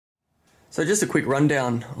So just a quick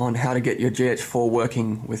rundown on how to get your GH4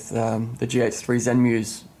 working with the GH3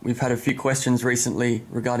 Zenmuse. We've had a few questions recently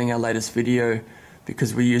regarding our latest video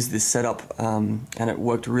because we used this setup and it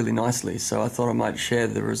worked really nicely. So I thought I might share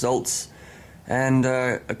the results and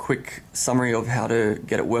a quick summary of how to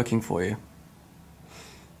get it working for you.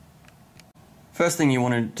 First thing you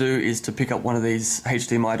want to do is to pick up one of these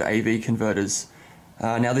HDMI to AV converters.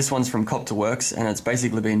 Now this one's from Kopterworks and it's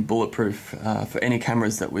basically been bulletproof for any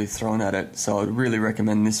cameras that we've thrown at it, so I'd really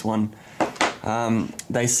recommend this one.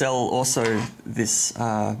 They sell also this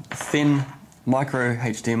thin micro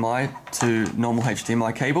HDMI to normal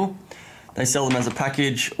HDMI cable. They sell them as a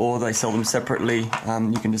package or they sell them separately.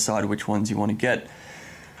 You can decide which ones you want to get.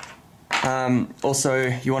 Also,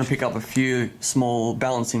 you want to pick up a few small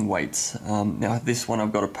balancing weights. Now this one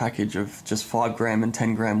I've got a package of just 5 gram and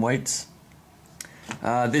 10 gram weights.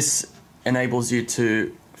 This enables you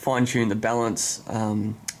to fine-tune the balance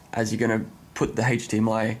as you're going to put the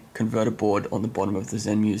HDMI converter board on the bottom of the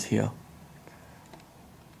Zenmuse here.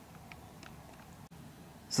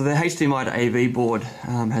 So the HDMI to AV board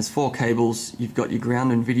has 4 cables. You've got your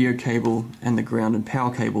ground and video cable and the ground and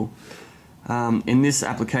power cable. In this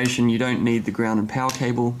application you don't need the ground and power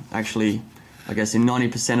cable. Actually, I guess in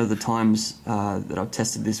 90% of the times that I've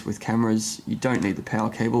tested this with cameras, you don't need the power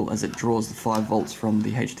cable as it draws the 5 volts from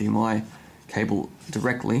the HDMI cable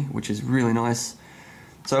directly, which is really nice.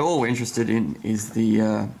 So all we're interested in is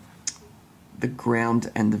the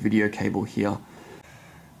ground and the video cable here.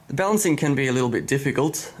 The balancing can be a little bit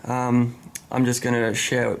difficult. I'm just going to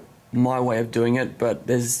share my way of doing it, but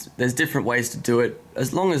there's different ways to do it.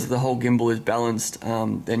 As long as the whole gimbal is balanced,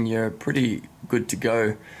 then you're pretty good to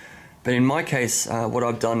go. But in my case, what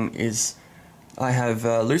I've done is I have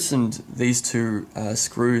loosened these 2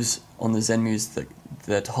 screws on the Zenmuse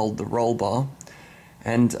that hold the roll bar,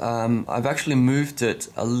 and I've actually moved it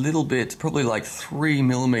a little bit, probably like 3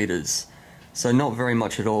 millimeters, so not very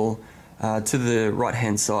much at all, to the right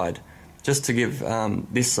hand side, just to give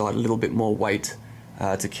this side a little bit more weight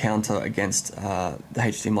to counter against the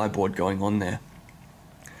HDMI board going on there.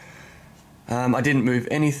 I didn't move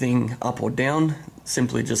anything up or down,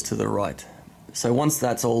 simply just to the right. So once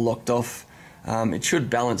that's all locked off, it should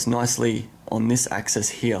balance nicely on this axis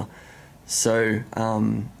here. So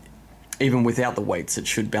even without the weights, it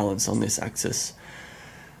should balance on this axis.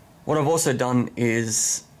 What I've also done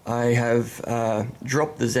is I have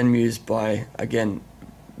dropped the Zenmuse by, again,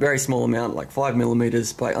 very small amount, like 5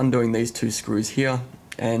 millimeters, by undoing these 2 screws here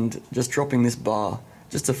and just dropping this bar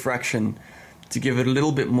just a fraction to give it a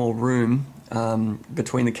little bit more room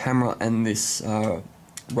between the camera and this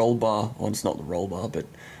roll bar. Well, it's not the roll bar, but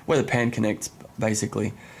where the pan connects,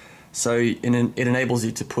 basically. So it enables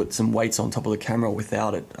you to put some weights on top of the camera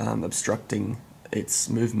without it obstructing its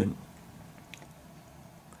movement.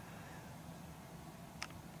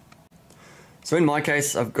 So in my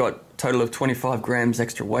case, I've got a total of 25 grams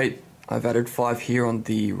extra weight. I've added 5 here on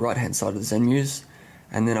the right hand side of the Zenmuse,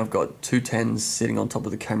 and then I've got 2 10s sitting on top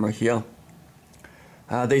of the camera here.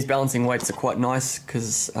 These balancing weights are quite nice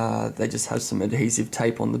because they just have some adhesive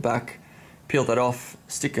tape on the back. Peel that off,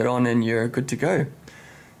 stick it on, and you're good to go.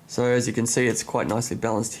 So as you can see, it's quite nicely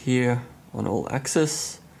balanced here on all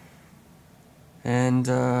axes. And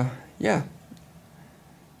yeah,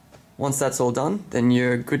 once that's all done, then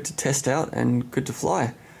you're good to test out and good to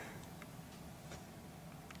fly.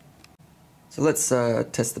 So let's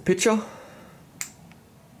test the picture.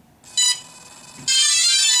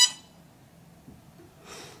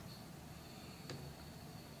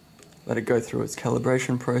 Let it go through its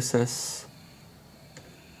calibration process.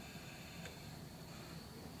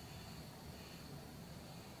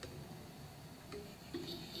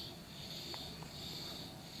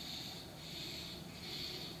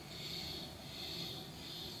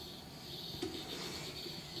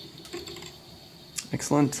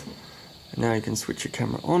 Excellent. And now you can switch your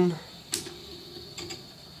camera on.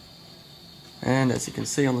 And as you can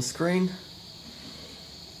see on the screen,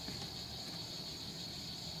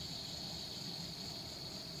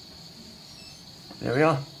 there we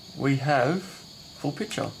are. We have full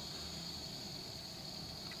picture.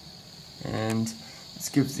 And let's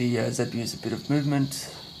give the Zenmuse a bit of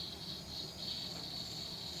movement.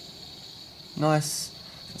 Nice.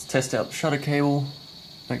 Let's test out the shutter cable.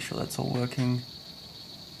 Make sure that's all working.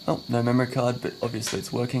 Oh, no memory card, but obviously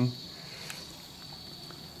it's working.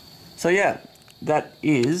 So yeah, that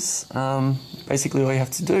is basically all you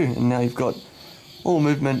have to do. And now you've got all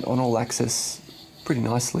movement on all axes pretty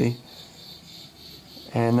nicely.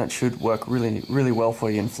 And that should work really, really well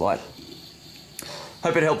for you in flight.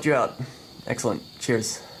 Hope it helped you out. Excellent.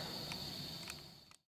 Cheers.